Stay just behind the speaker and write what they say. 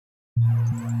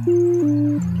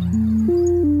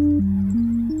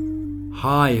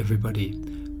Hi everybody,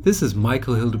 this is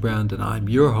Michael Hildebrand and I'm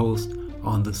your host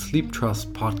on the Sleep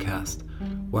Trust podcast,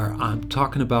 where I'm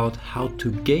talking about how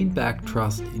to gain back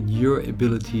trust in your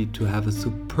ability to have a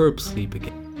superb sleep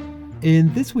again.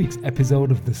 In this week's episode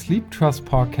of the Sleep Trust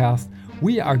podcast,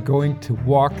 we are going to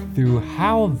walk through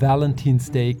how Valentine's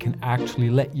Day can actually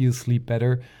let you sleep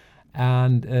better.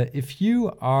 And if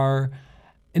you are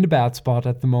in a bad spot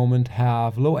at the moment,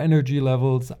 have low energy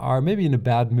levels, are maybe in a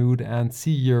bad mood and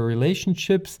see your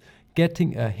relationships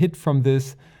getting a hit from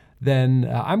this,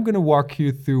 then I'm going to walk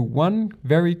you through one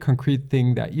very concrete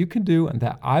thing that you can do and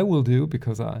that I will do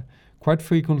because I quite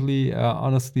frequently,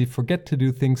 honestly, forget to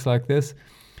do things like this,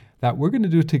 that we're going to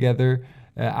do together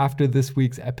after this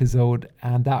week's episode,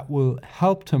 and that will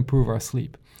help to improve our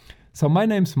sleep. So my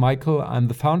name's Michael. I'm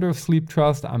the founder of Sleep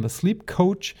Trust. I'm a sleep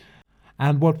coach.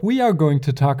 And what we are going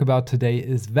to talk about today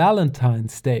is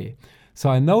Valentine's Day. So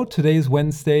I know today's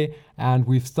Wednesday and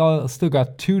we've still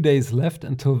got 2 days left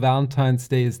until Valentine's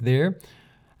Day is there.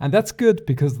 And that's good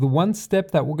because the one step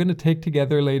that we're going to take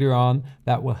together later on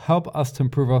that will help us to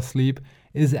improve our sleep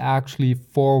is actually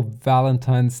for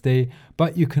Valentine's Day.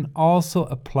 But you can also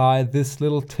apply this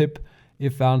little tip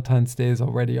if Valentine's Day is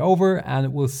already over, and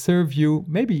it will serve you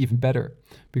maybe even better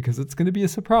because it's going to be a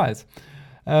surprise.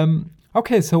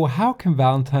 Okay, so how can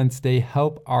Valentine's Day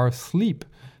help our sleep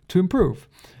to improve?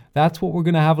 That's what we're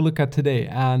going to have a look at today.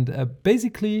 And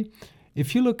basically,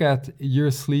 if you look at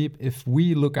your sleep, if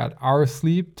we look at our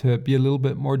sleep to be a little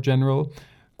bit more general,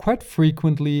 quite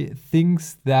frequently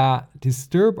things that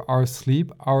disturb our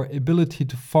sleep, our ability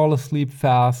to fall asleep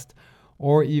fast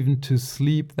or even to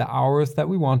sleep the hours that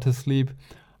we want to sleep,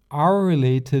 are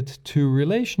related to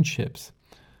relationships,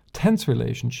 tense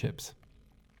relationships,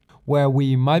 where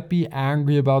we might be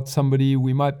angry about somebody,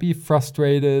 we might be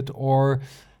frustrated, or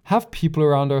have people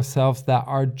around ourselves that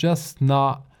are just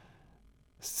not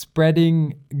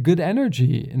spreading good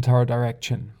energy into our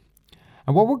direction.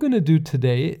 And what we're going to do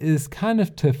today is kind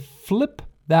of to flip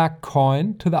that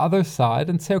coin to the other side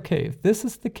and say, okay, if this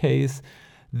is the case,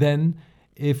 then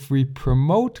if we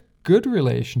promote good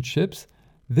relationships,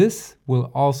 this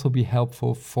will also be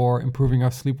helpful for improving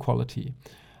our sleep quality.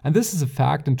 And this is a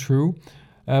fact and true.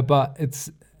 But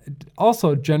it's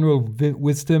also general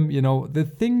wisdom, the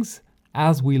things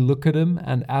as we look at them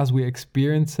and as we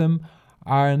experience them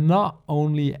are not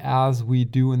only as we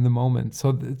do in the moment.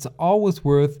 So it's always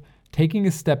worth taking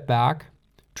a step back,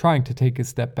 trying to take a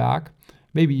step back,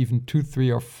 maybe even 2,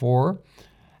 3, or 4,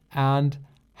 and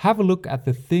have a look at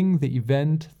the thing, the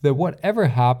event, the whatever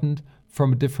happened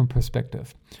from a different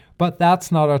perspective. But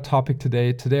that's not our topic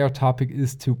today. Today our topic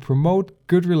is to promote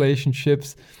good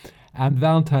relationships. And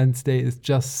Valentine's Day is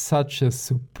just such a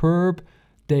superb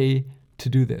day to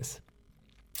do this.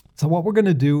 So what we're going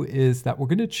to do is that we're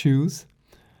going to choose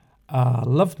a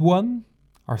loved one,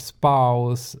 our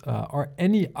spouse, or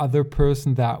any other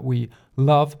person that we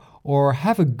love or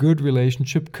have a good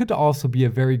relationship. Could also be a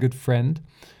very good friend.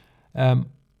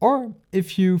 Or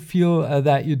if you feel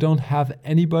that you don't have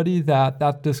anybody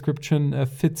that description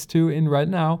fits to in right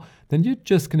now, then you're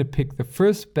just going to pick the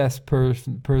first best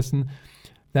person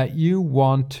that you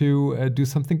want to do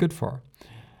something good for.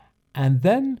 And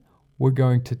then we're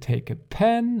going to take a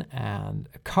pen and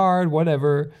a card,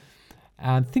 whatever,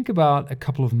 and think about a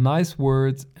couple of nice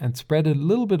words and spread a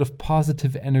little bit of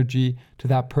positive energy to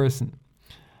that person.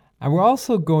 And we're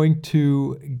also going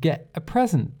to get a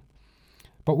present.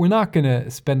 But we're not going to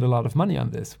spend a lot of money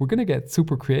on this. We're going to get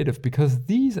super creative because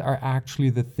these are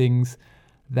actually the things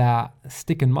that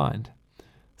stick in mind.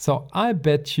 So I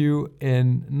bet you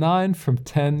in 9 from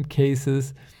 10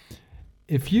 cases,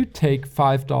 if you take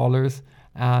 $5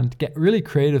 and get really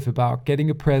creative about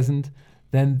getting a present,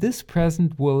 then this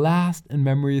present will last in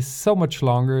memory so much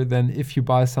longer than if you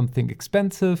buy something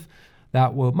expensive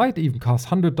that might even cost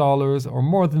 $100 or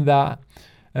more than that,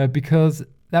 because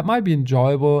that might be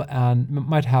enjoyable and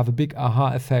might have a big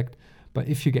aha effect. But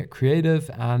if you get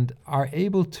creative and are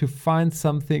able to find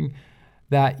something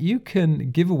that you can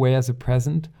give away as a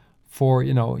present for,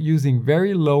 using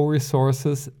very low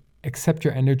resources except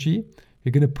your energy,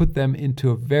 you're going to put them into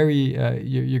a very,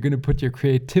 you're going to put your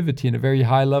creativity in a very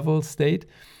high level state,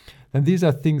 then these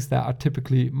are things that are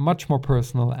typically much more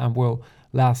personal and will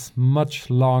last much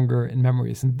longer in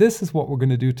memories. And this is what we're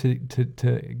going to do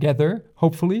together,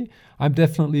 hopefully. I'm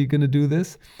definitely going to do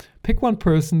this. Pick one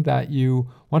person that you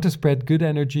want to spread good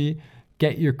energy,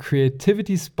 get your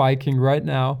creativity spiking right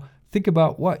now. Think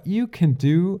about what you can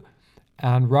do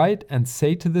and write and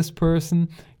say to this person.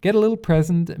 Get a little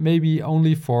present, maybe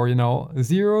only for,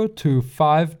 $0 to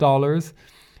 $5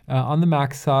 on the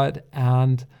max side,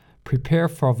 and prepare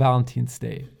for Valentine's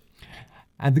Day.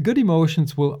 And the good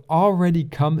emotions will already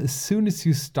come as soon as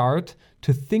you start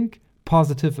to think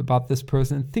positive about this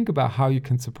person and think about how you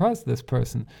can surprise this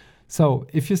person. So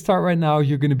if you start right now,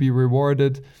 you're going to be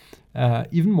rewarded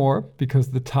even more, because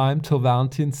the time till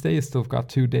Valentine's Day is still got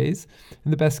 2 days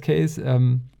in the best case.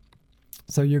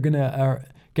 So you're going to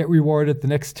get rewarded the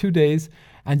next 2 days,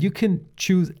 and you can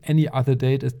choose any other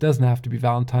date. It doesn't have to be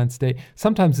Valentine's Day.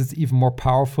 Sometimes it's even more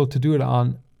powerful to do it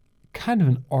on kind of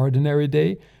an ordinary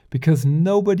day, because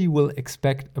nobody will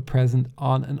expect a present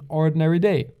on an ordinary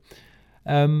day.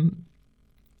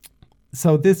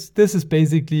 So this is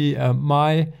basically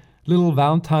my little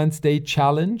Valentine's Day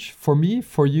challenge for me,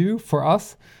 for you, for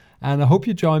us. And I hope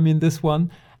you join me in this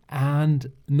one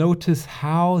and notice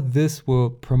how this will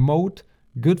promote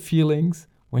good feelings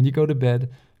when you go to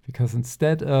bed, because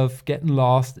instead of getting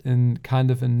lost in kind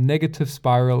of a negative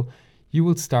spiral, you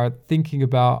will start thinking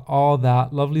about all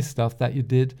that lovely stuff that you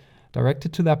did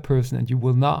directed to that person, and you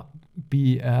will not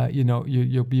be,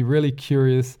 you'll be really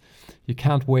curious. You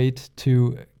can't wait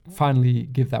to finally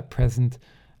give that present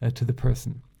to the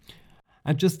person.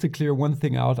 And just to clear one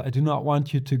thing out, I do not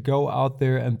want you to go out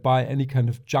there and buy any kind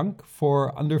of junk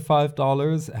for under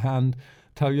 $5 and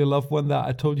tell your loved one that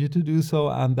I told you to do so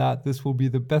and that this will be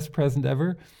the best present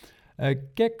ever.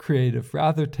 Get creative.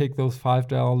 Rather take those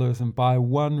 $5 and buy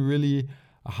one really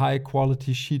high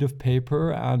quality sheet of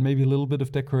paper and maybe a little bit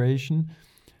of decoration,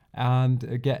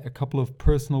 and get a couple of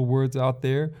personal words out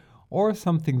there, or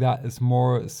something that is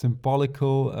more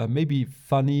symbolical, maybe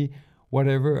funny,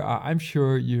 whatever. I'm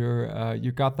sure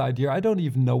you got the idea. I don't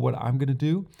even know what I'm going to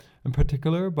do in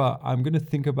particular, but I'm going to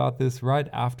think about this right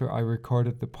after I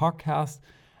recorded the podcast.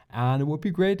 And it would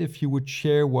be great if you would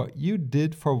share what you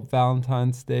did for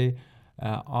Valentine's Day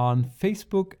on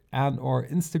Facebook and or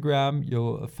Instagram.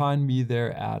 You'll find me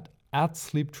there at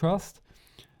Sleep Trust.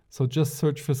 So just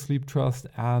search for Sleep Trust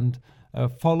and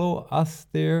follow us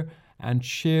there and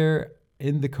share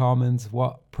in the comments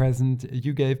what present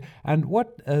you gave and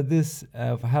what this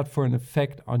had for an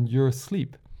effect on your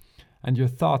sleep and your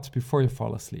thoughts before you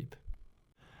fall asleep.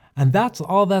 And that's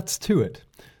all that's to it.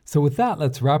 So with that,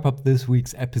 let's wrap up this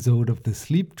week's episode of the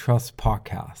Sleep Trust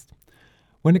podcast.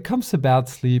 When it comes to bad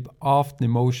sleep, often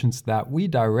emotions that we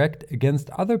direct against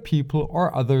other people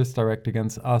or others direct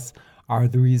against us are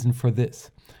the reason for this.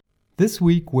 This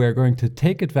week, we're going to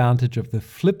take advantage of the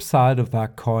flip side of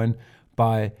that coin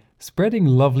by spreading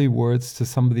lovely words to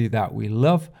somebody that we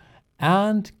love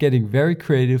and getting very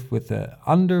creative with the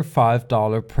under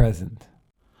 $5 present.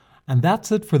 And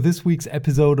that's it for this week's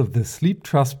episode of the Sleep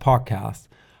Trust podcast.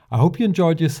 I hope you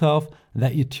enjoyed yourself and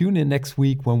that you tune in next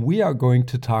week when we are going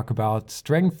to talk about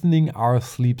strengthening our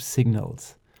sleep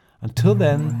signals. Until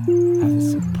then, have a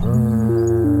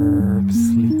superb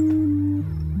sleep.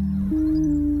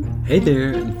 Hey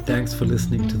there, and thanks for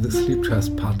listening to the Sleep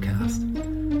Trust podcast.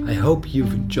 I hope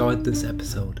you've enjoyed this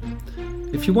episode.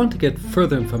 If you want to get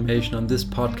further information on this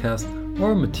podcast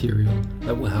or material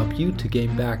that will help you to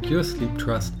gain back your sleep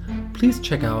trust, please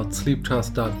check out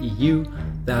sleeptrust.eu.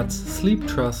 That's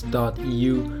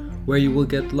sleeptrust.eu, where you will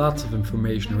get lots of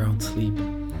information around sleep.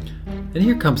 And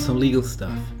here comes some legal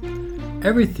stuff.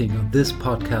 Everything on this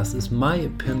podcast is my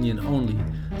opinion only,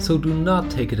 so do not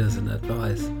take it as an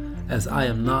advice, as I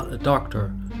am not a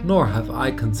doctor, nor have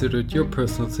I considered your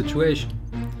personal situation.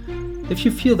 If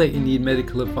you feel that you need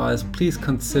medical advice, please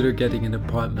consider getting an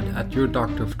appointment at your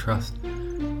doctor of trust.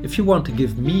 If you want to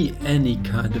give me any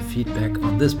kind of feedback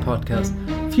on this podcast,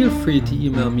 feel free to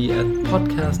email me at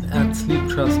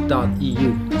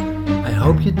podcast@sleeptrust.eu. I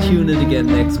hope you tune in again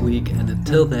next week, and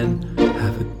until then,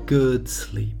 have a good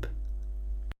sleep.